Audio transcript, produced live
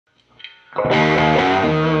Hey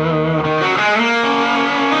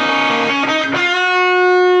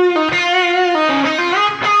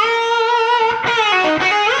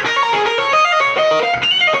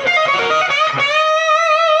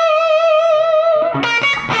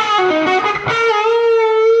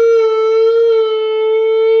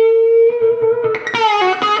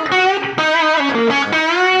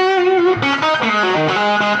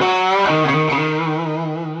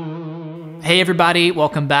everybody,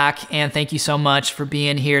 welcome back and thank you so much for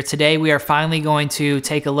being here. Today we are finally going to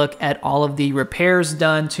take a look at all of the repairs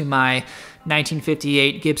done to my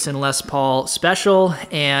 1958 Gibson Les Paul Special,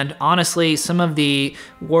 and honestly some of the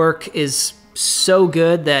work is so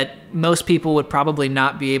good that most people would probably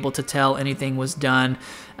not be able to tell anything was done.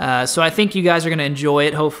 So I think you guys are going to enjoy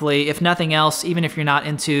it, hopefully. If nothing else, even if you're not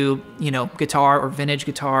into, guitar or vintage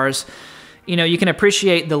guitars, you can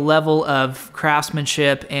appreciate the level of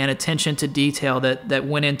craftsmanship and attention to detail that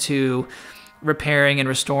went into repairing and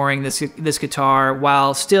restoring this guitar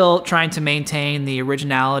while still trying to maintain the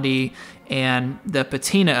originality and the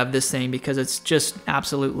patina of this thing, because it's just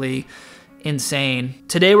absolutely insane.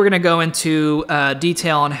 Today we're going to go into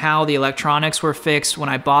detail on how the electronics were fixed. When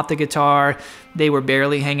I bought the guitar, they were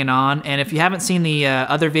barely hanging on, and if you haven't seen the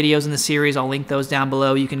other videos in the series, I'll link those down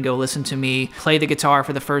below. You can go listen to me play the guitar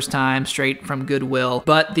for the first time straight from Goodwill.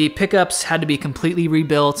 But the pickups had to be completely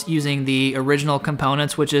rebuilt using the original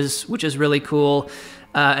components, which is really cool.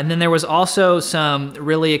 And then there was also some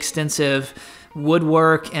really extensive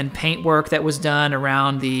woodwork and paint work that was done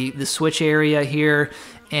around the switch area here,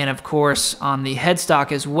 and of course on the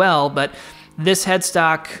headstock as well. But this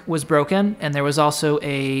headstock was broken, and there was also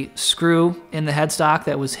a screw in the headstock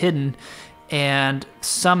that was hidden, and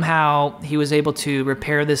somehow he was able to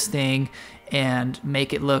repair this thing and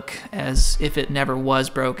make it look as if it never was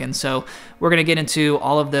broken. So we're gonna get into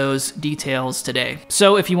all of those details today.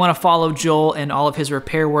 So if you wanna follow Joel and all of his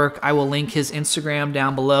repair work, I will link his Instagram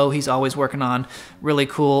down below. He's always working on really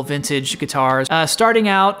cool vintage guitars. Starting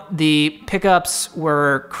out, the pickups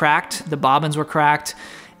were cracked, the bobbins were cracked,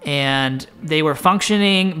 and they were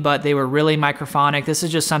functioning, but they were really microphonic. This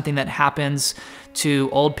is just something that happens to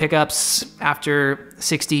old pickups after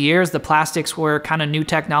 60 years. The plastics were kind of new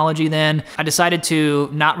technology then. I decided to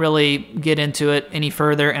not really get into it any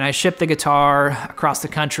further, and I shipped the guitar across the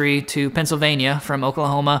country to Pennsylvania from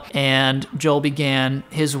Oklahoma, and Joel began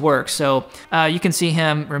his work. So you can see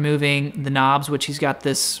him removing the knobs, which he's got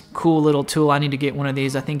this cool little tool. I need to get one of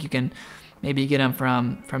these. I think you can maybe get them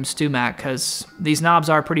from StuMac, because these knobs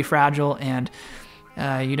are pretty fragile, and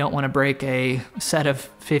you don't want to break a set of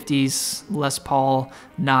 50s Les Paul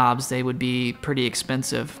knobs. They would be pretty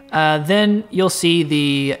expensive. Then you'll see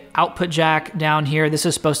the output jack down here. This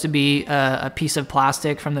is supposed to be a piece of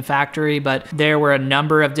plastic from the factory, but there were a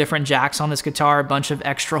number of different jacks on this guitar, a bunch of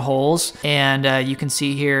extra holes, and you can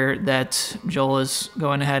see here that Joel is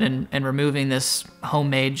going ahead and removing this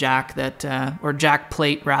homemade jack or jack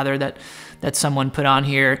plate rather, that someone put on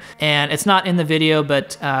here. And it's not in the video,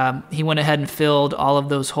 but he went ahead and filled all of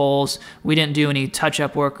those holes. We didn't do any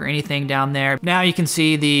touch-up work or anything down there. Now you can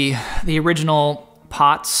see the original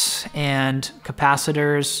pots and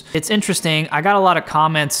capacitors. It's interesting, I got a lot of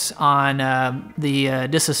comments on the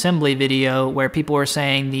disassembly video where people were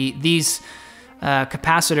saying these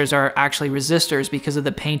capacitors are actually resistors because of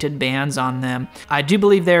the painted bands on them. I do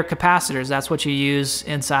believe they're capacitors. That's what you use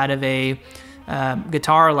inside of a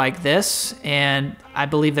guitar like this, and I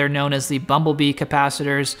believe they're known as the Bumblebee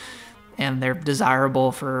capacitors, and they're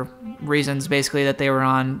desirable for reasons basically that they were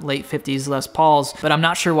on late 50s Les Pauls, but I'm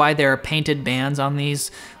not sure why there are painted bands on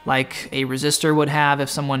these like a resistor would have. If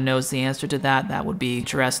someone knows the answer to that, that would be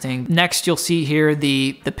interesting. Next, you'll see here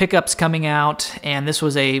the pickups coming out, and this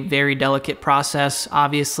was a very delicate process,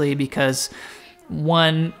 obviously, because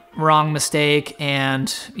one wrong mistake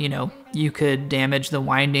and you could damage the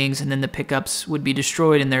windings, and then the pickups would be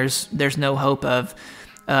destroyed, and there's no hope of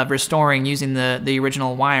restoring using the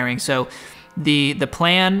original wiring. So the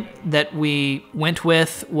plan that we went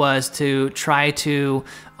with was to try to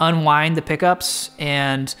unwind the pickups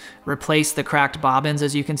and replace the cracked bobbins,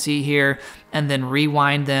 as you can see here, and then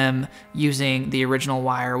rewind them using the original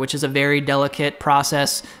wire, which is a very delicate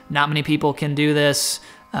process. Not many people can do this.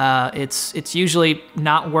 It's usually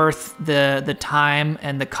not worth the time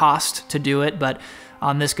and the cost to do it, but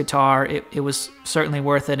on this guitar, it was certainly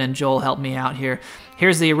worth it, and Joel helped me out here.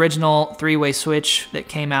 Here's the original three-way switch that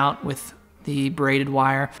came out with the braided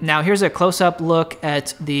wire. Now here's a close-up look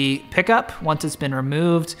at the pickup once it's been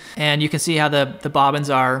removed, and you can see how the bobbins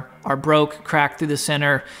are broke, cracked through the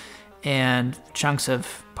center, and chunks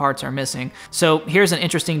of parts are missing. So here's an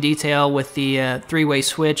interesting detail with the three-way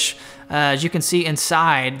switch. As you can see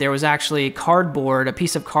inside, there was actually cardboard, a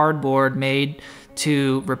piece of cardboard made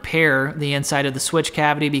to repair the inside of the switch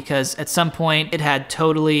cavity, because at some point it had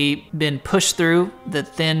totally been pushed through the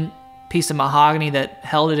thin piece of mahogany that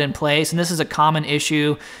held it in place. And this is a common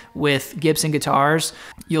issue with Gibson guitars.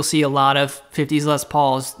 You'll see a lot of 50s Les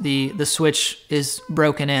Pauls, the switch is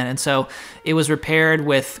broken in. And so it was repaired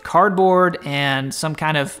with cardboard and some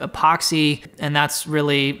kind of epoxy, and that's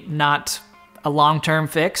really not a long-term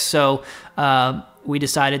fix. So we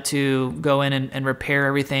decided to go in and repair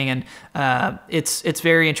everything. And it's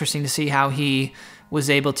very interesting to see how he was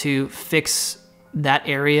able to fix that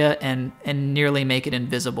area and nearly make it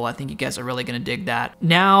invisible. I think you guys are really gonna dig that.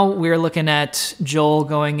 Now we're looking at Joel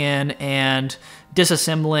going in and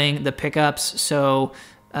disassembling the pickups. So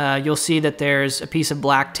you'll see that there's a piece of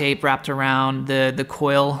black tape wrapped around the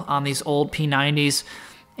coil on these old P90s,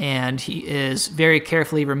 and he is very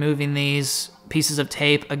carefully removing these pieces of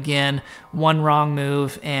tape. Again, one wrong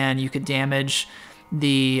move and you could damage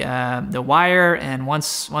the wire, and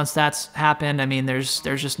once that's happened, I mean, there's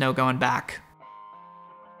just no going back.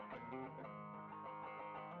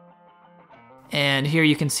 And here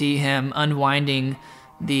you can see him unwinding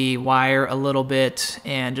the wire a little bit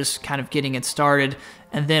and just kind of getting it started,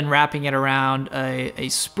 and then wrapping it around a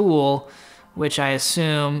spool, which I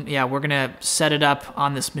assume, yeah, we're gonna set it up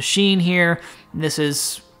on this machine here. This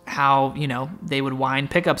is how, you know, they would wind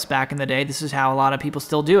pickups back in the day. This is how a lot of people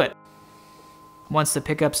still do it. Once the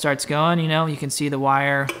pickup starts going, you know, you can see the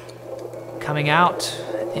wire coming out,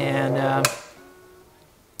 and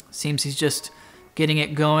seems he's just getting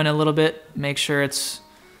it going a little bit, make sure it's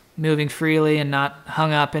moving freely and not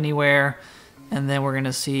hung up anywhere, and then we're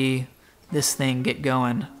gonna see this thing get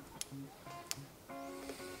going.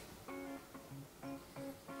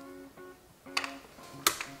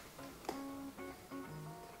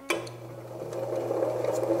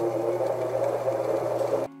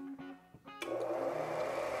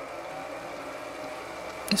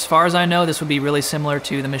 As far as I know, this would be really similar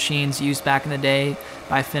to the machines used back in the day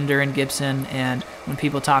by Fender and Gibson, and when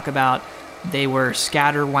people talk about they were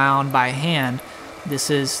scatter wound by hand, this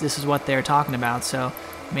is what they're talking about. So,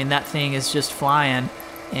 I mean, that thing is just flying,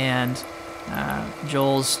 and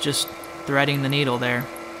Joel's just threading the needle there.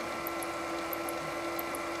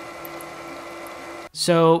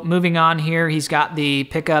 So moving on here, he's got the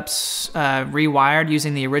pickups rewired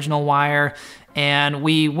using the original wire. And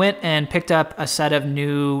we went and picked up a set of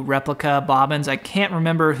new replica bobbins. I can't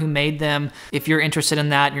remember who made them. If you're interested in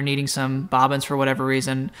that, you're needing some bobbins for whatever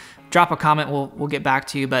reason, drop a comment, we'll get back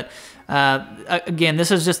to you. But again,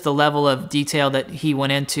 this is just the level of detail that he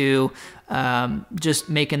went into, just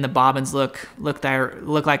making the bobbins look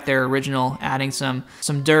like they're original, adding some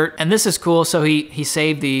dirt. And this is cool. So he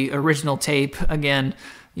saved the original tape. Again,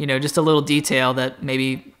 you know, just a little detail that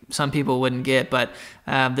maybe some people wouldn't get, but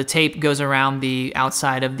the tape goes around the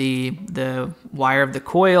outside of the wire of the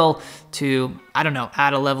coil to, I don't know,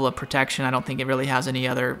 add a level of protection. I don't think it really has any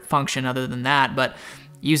other function other than that, but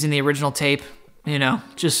using the original tape, you know,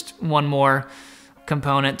 just one more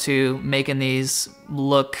component to making these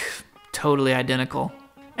look totally identical.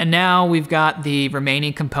 And now we've got the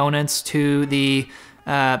remaining components to the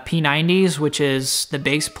P90s, which is the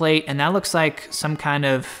base plate, and that looks like some kind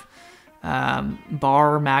of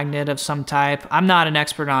bar magnet of some type. I'm not an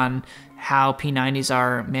expert on how P90s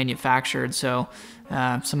are manufactured, so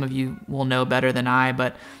some of you will know better than I,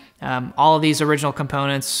 but all of these original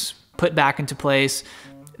components put back into place.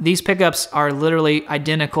 These pickups are literally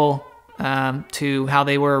identical to how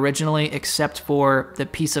they were originally, except for the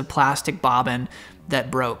piece of plastic bobbin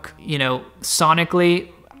that broke. You know,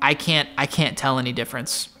 sonically, I can't tell any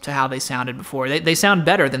difference to how they sounded before. They sound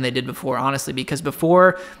better than they did before, honestly, because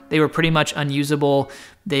before they were pretty much unusable.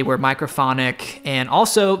 They were microphonic, and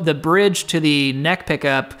also the bridge to the neck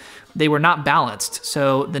pickup, they were not balanced.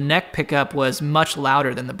 So the neck pickup was much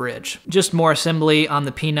louder than the bridge. Just more assembly on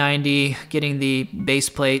the P90, getting the base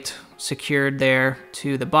plate secured there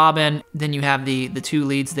to the bobbin. Then you have the two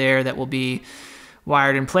leads there that will be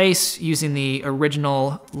wired in place using the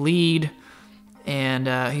original lead.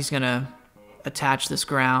 And he's gonna attach this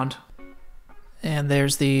ground. And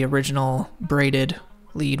there's the original braided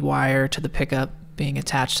lead wire to the pickup being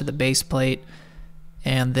attached to the base plate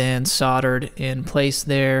and then soldered in place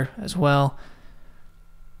there as well.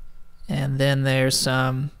 And then there's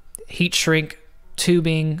some heat shrink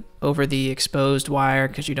tubing over the exposed wire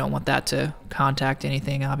because you don't want that to contact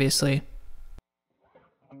anything, obviously.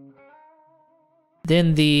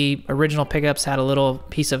 Then the original pickups had a little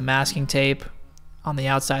piece of masking tape on the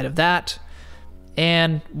outside of that,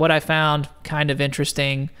 And what I found kind of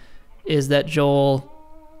interesting is that Joel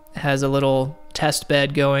has a little test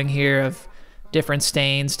bed going here of different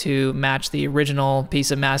stains to match the original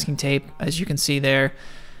piece of masking tape, as you can see there.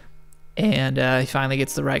 And he finally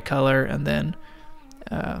gets the right color and then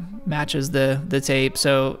matches the tape.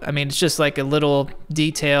 So, I mean, it's just like a little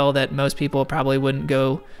detail that most people probably wouldn't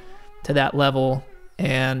go to that level,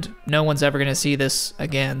 and no one's ever going to see this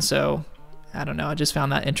again. So, I don't know. I just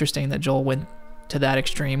found that interesting that Joel went to that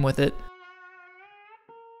extreme with it.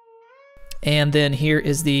 And then here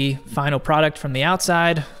is the final product from the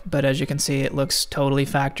outside, but as you can see, it looks totally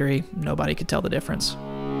factory. Nobody could tell the difference.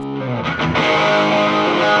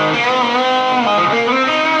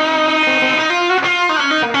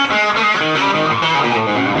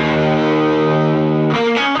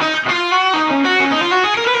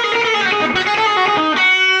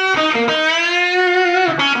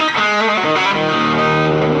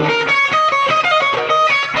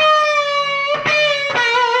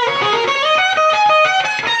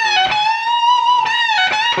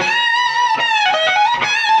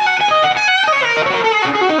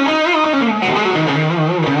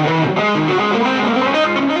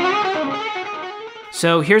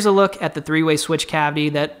 So here's a look at the three-way switch cavity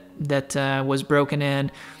that was broken in,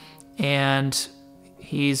 and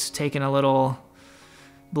he's taken a little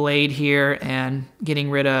blade here and getting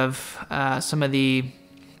rid of some of the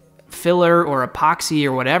filler or epoxy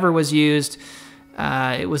or whatever was used.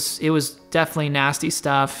 It was definitely nasty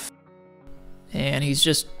stuff, and he's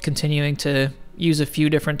just continuing to use a few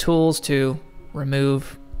different tools to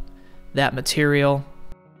remove that material.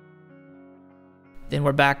 Then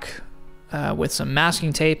we're back with some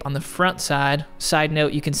masking tape on the front side. Side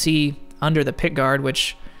note, you can see under the pickguard,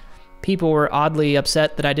 which people were oddly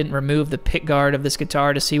upset that I didn't remove the pickguard of this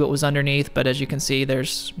guitar to see what was underneath, but as you can see,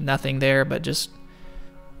 there's nothing there but just,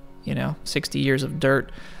 you know, 60 years of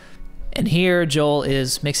dirt. And here Joel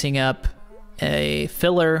is mixing up a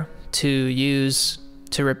filler to use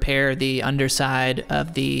to repair the underside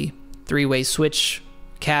of the three-way switch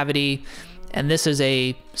cavity, and this is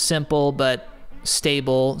a simple but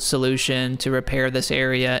stable solution to repair this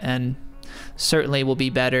area, and certainly will be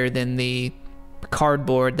better than the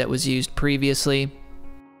cardboard that was used previously.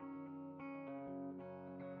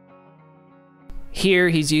 Here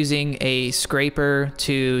he's using a scraper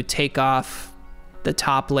to take off the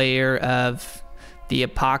top layer of the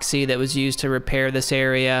epoxy that was used to repair this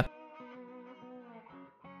area.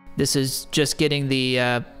 This is just getting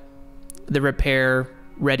the repair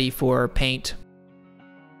ready for paint.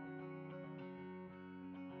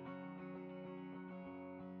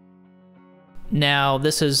 Now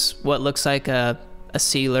this is what looks like a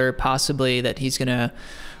sealer, possibly, that he's gonna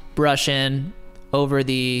brush in over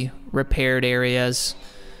the repaired areas.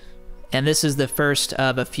 And this is the first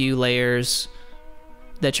of a few layers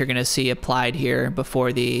that you're gonna see applied here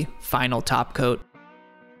before the final top coat.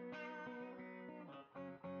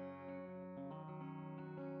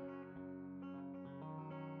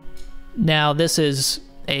 Now this is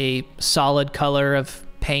a solid color of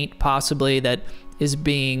paint, possibly, that is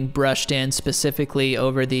being brushed in specifically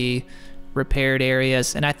over the repaired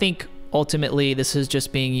areas. And I think ultimately this is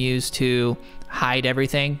just being used to hide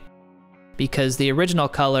everything, because the original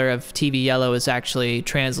color of TV yellow is actually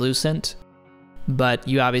translucent, but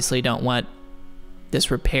you obviously don't want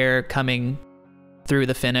this repair coming through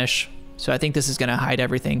the finish. So I think this is gonna hide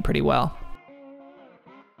everything pretty well.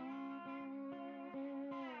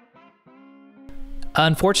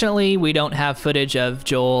 Unfortunately, we don't have footage of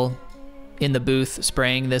Joel in the booth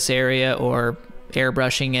spraying this area or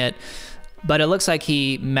airbrushing it, but it looks like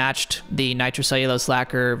he matched the nitrocellulose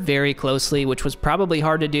lacquer very closely, which was probably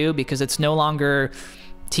hard to do because it's no longer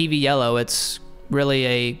TV yellow. It's really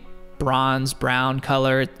a bronze brown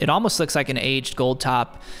color. It almost looks like an aged gold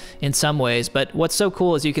top in some ways, but what's so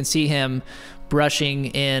cool is you can see him brushing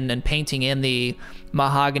in and painting in the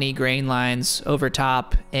mahogany grain lines over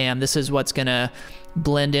top, and this is what's gonna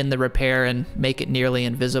blend in the repair and make it nearly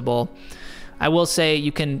invisible. I will say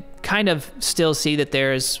you can kind of still see that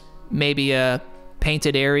there's maybe a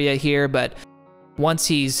painted area here, but once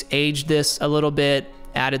he's aged this a little bit,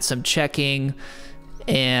 added some checking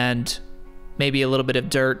and maybe a little bit of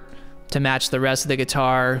dirt to match the rest of the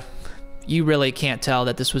guitar, you really can't tell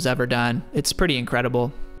that this was ever done. It's pretty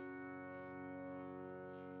incredible.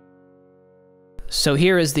 So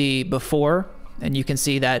here is the before, and you can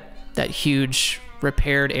see that huge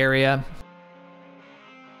repaired area.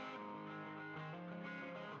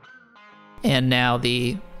 And now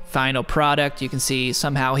the final product, you can see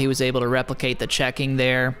somehow he was able to replicate the checking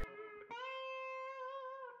there.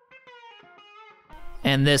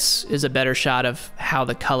 And this is a better shot of how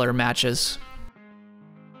the color matches.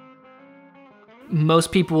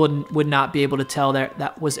 most people would not be able to tell that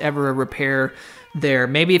that was ever a repair there.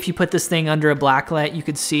 Maybe if you put this thing under a blacklight, you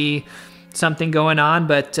could see something going on,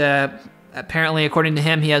 but apparently, according to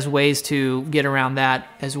him, he has ways to get around that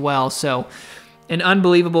as well. So an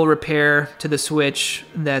unbelievable repair to the switch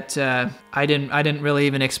that I didn't really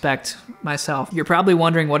even expect myself. You're probably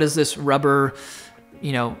wondering, what is this rubber,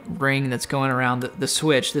 you know, ring that's going around the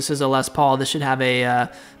switch? This is a Les Paul. This should have a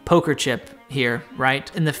poker chip here,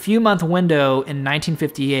 right? In the few-month window in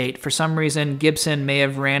 1958, for some reason, Gibson may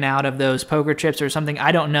have ran out of those poker chips or something.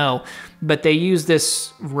 I don't know, but they used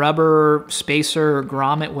this rubber spacer or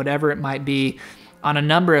grommet, whatever it might be, on a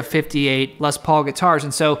number of 58 Les Paul guitars.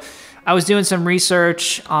 And so I was doing some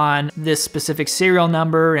research on this specific serial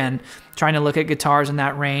number and trying to look at guitars in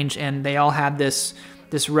that range, and they all had this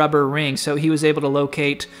rubber ring. So he was able to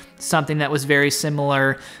locate something that was very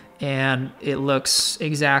similar, and it looks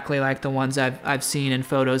exactly like the ones I've seen in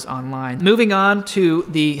photos online. Moving on to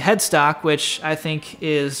the headstock, which I think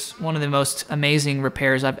is one of the most amazing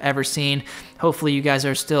repairs I've ever seen. Hopefully you guys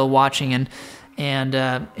are still watching and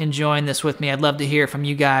enjoying this with me. I'd love to hear from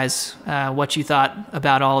you guys what you thought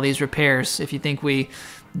about all these repairs. If you think we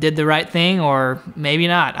did the right thing or maybe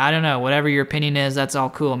not. I don't know. Whatever your opinion is, that's all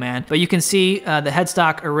cool, man. But you can see the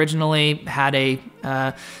headstock originally had a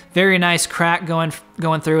very nice crack going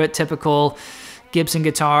through it, typical Gibson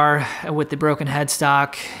guitar with the broken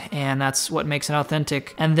headstock, and that's what makes it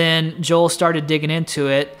authentic. And then Joel started digging into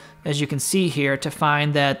it, as you can see here, to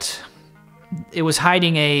find that it was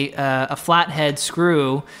hiding a flathead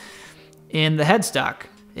screw in the headstock.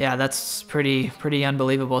 Yeah, that's pretty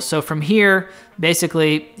unbelievable. So from here,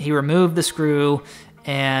 basically, he removed the screw,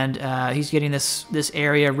 and he's getting this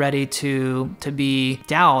area ready to be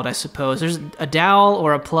doweled, I suppose. There's a dowel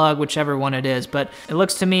or a plug, whichever one it is, but it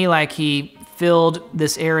looks to me like he filled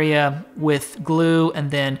this area with glue, and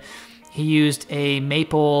then he used a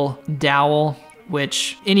maple dowel,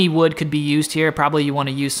 which any wood could be used here. Probably you want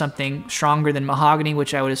to use something stronger than mahogany,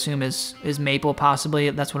 which I would assume is maple possibly.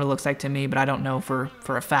 That's what it looks like to me, but I don't know for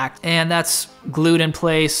a fact. And that's glued in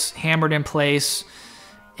place, hammered in place.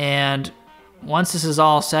 And once this is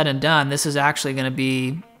all said and done, this is actually going to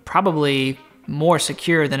be probably more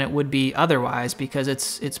secure than it would be otherwise, because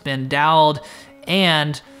it's been doweled,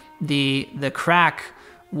 and the crack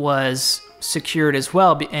was secured as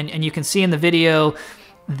well. And you can see in the video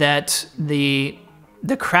that the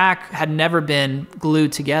crack had never been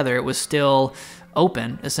glued together. It was still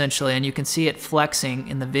open, essentially, and you can see it flexing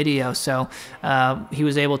in the video. So he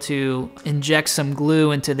was able to inject some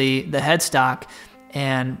glue into the headstock,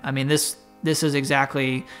 and I mean, this is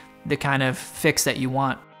exactly the kind of fix that you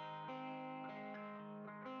want.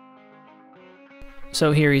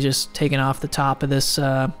 So here he's just taking off the top of this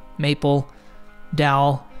maple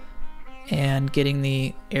dowel and getting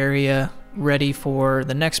the area ready for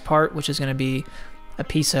the next part, which is going to be a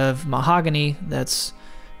piece of mahogany that's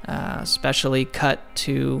specially cut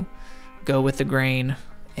to go with the grain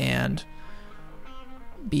and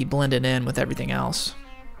be blended in with everything else.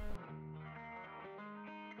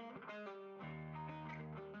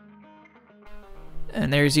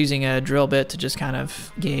 And there's using a drill bit to just kind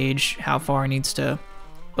of gauge how far he needs to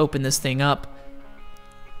open this thing up.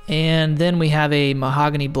 And then we have a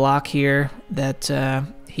mahogany block here that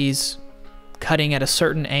he's cutting at a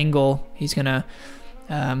certain angle. He's gonna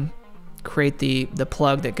create the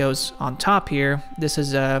plug that goes on top here. This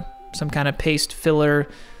is some kind of paste filler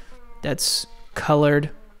that's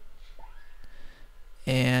colored,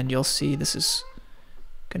 and you'll see this is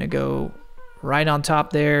gonna go right on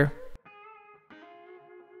top there,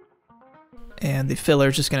 and the filler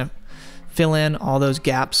is just gonna fill in all those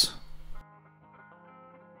gaps.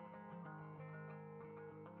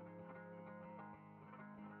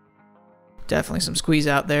 Definitely some squeeze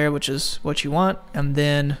out there, which is what you want, and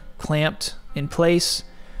then clamped in place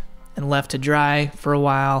and left to dry for a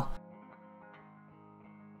while.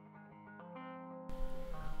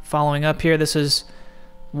 Following up here, this is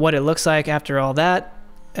what it looks like after all that.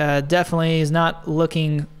 Definitely is not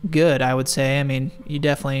looking good, I would say. I mean, you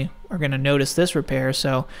definitely are going to notice this repair,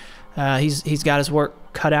 so he's got his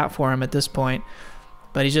work cut out for him at this point.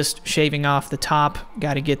 But he's just shaving off the top.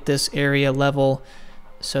 Got to get this area level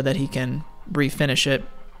so that he can refinish it,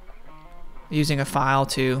 using a file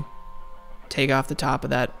to take off the top of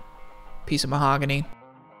that piece of mahogany.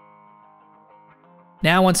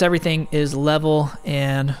 Now, once everything is level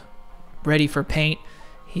and ready for paint,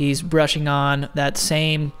 he's brushing on that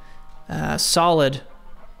same solid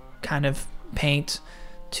kind of paint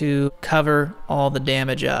to cover all the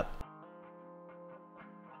damage up.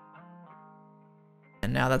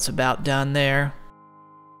 And now that's about done there.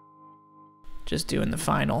 Just doing the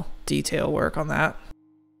final detail work on that.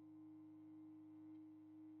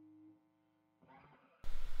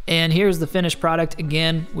 And here's the finished product.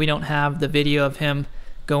 Again, we don't have the video of him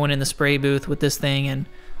going in the spray booth with this thing and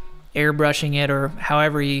airbrushing it, or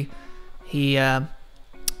however he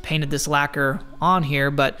painted this lacquer on here,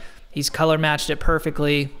 but he's color matched it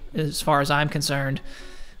perfectly as far as I'm concerned,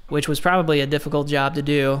 which was probably a difficult job to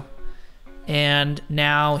do. And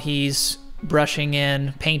now he's brushing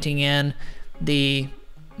in, painting in the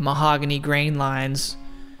mahogany grain lines,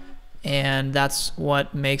 and that's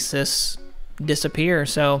what makes this disappear.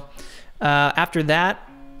 So after that,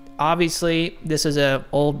 obviously this is a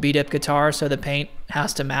old beat up guitar, so the paint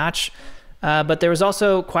has to match, but there was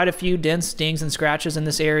also quite a few dents, dings, and scratches in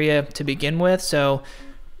this area to begin with, so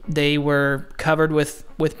they were covered with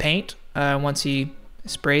paint once he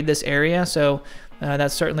sprayed this area, so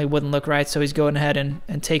that certainly wouldn't look right. So he's going ahead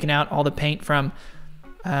and taking out all the paint from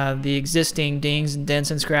the existing dings and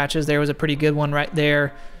dents and scratches. There was a pretty good one right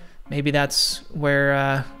there. Maybe that's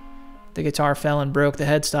where the guitar fell and broke the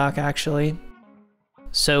headstock, actually.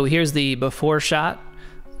 So here's the before shot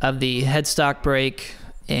of the headstock break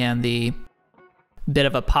and the bit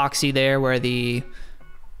of epoxy there where the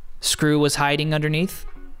screw was hiding underneath.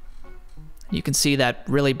 You can see that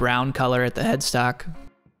really brown color at the headstock.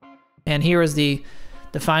 And here is the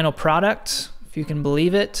final product, if you can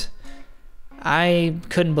believe it. I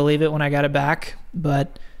couldn't believe it when I got it back,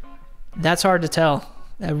 but that's hard to tell.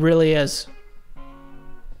 It really is.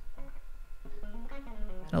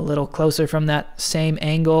 A little closer from that same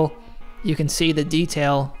angle, you can see the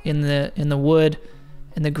detail in the wood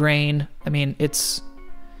and the grain. I mean, it's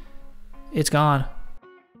gone.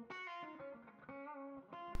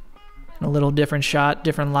 A little different shot,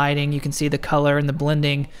 different lighting. You can see the color and the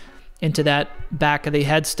blending into that back of the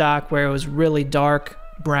headstock where it was really dark,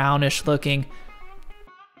 brownish looking.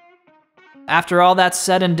 After all that's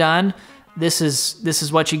said and done, this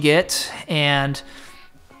is what you get, and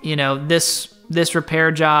you know, this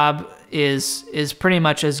repair job is pretty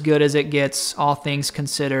much as good as it gets, all things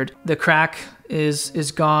considered. The crack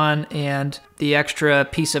is gone, and the extra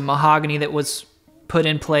piece of mahogany that was put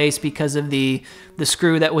in place because of the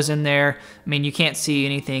screw that was in there, I mean, you can't see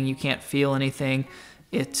anything, you can't feel anything.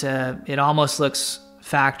 It almost looks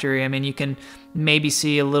factory. I mean, you can maybe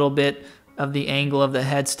see a little bit of the angle of the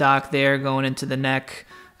headstock there going into the neck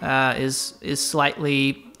is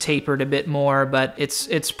slightly tapered a bit more, but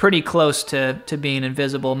it's pretty close to being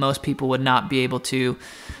invisible. Most people would not be able to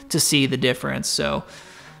see the difference. So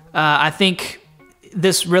I think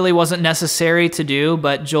this really wasn't necessary to do,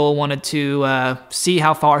 but Joel wanted to see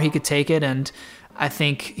how far he could take it, and I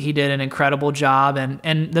think he did an incredible job.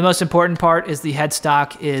 And the most important part is the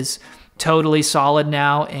headstock is totally solid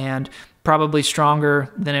now and probably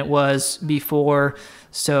stronger than it was before.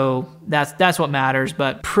 So that's what matters,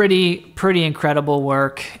 but pretty incredible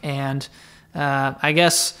work. And I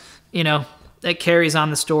guess, you know, that carries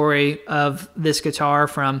on the story of this guitar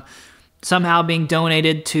from somehow being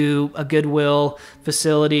donated to a Goodwill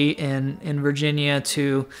facility in Virginia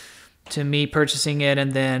to me purchasing it,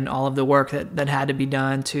 and then all of the work that had to be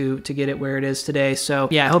done to get it where it is today. So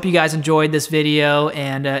yeah, I hope you guys enjoyed this video.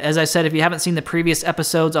 And as I said, if you haven't seen the previous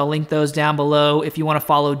episodes, I'll link those down below. If you want to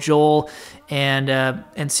follow Joel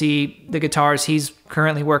and see the guitars he's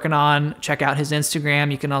currently working on, check out his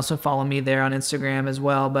Instagram. You can also follow me there on Instagram as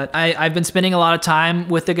well. But I've been spending a lot of time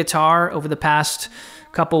with the guitar over the past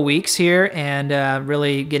couple weeks here, and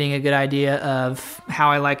really getting a good idea of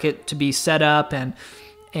how I like it to be set up, and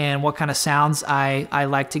what kind of sounds I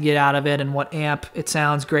like to get out of it, and what amp it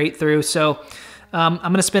sounds great through. So I'm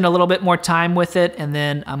gonna spend a little bit more time with it, and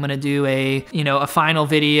then I'm gonna do a final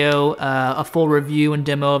video, a full review and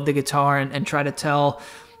demo of the guitar, and try to tell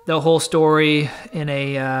the whole story in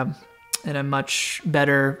a much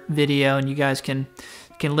better video, and you guys can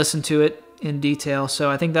listen to it in detail. So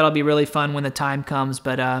I think that'll be really fun when the time comes,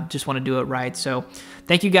 but just want to do it right. So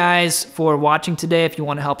thank you guys for watching today. If you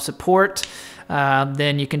want to help support,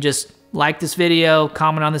 then you can just like this video,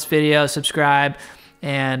 comment on this video, subscribe,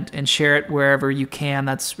 and share it wherever you can.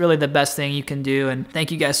 That's really the best thing you can do. And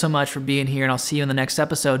thank you guys so much for being here, and I'll see you in the next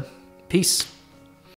episode. Peace.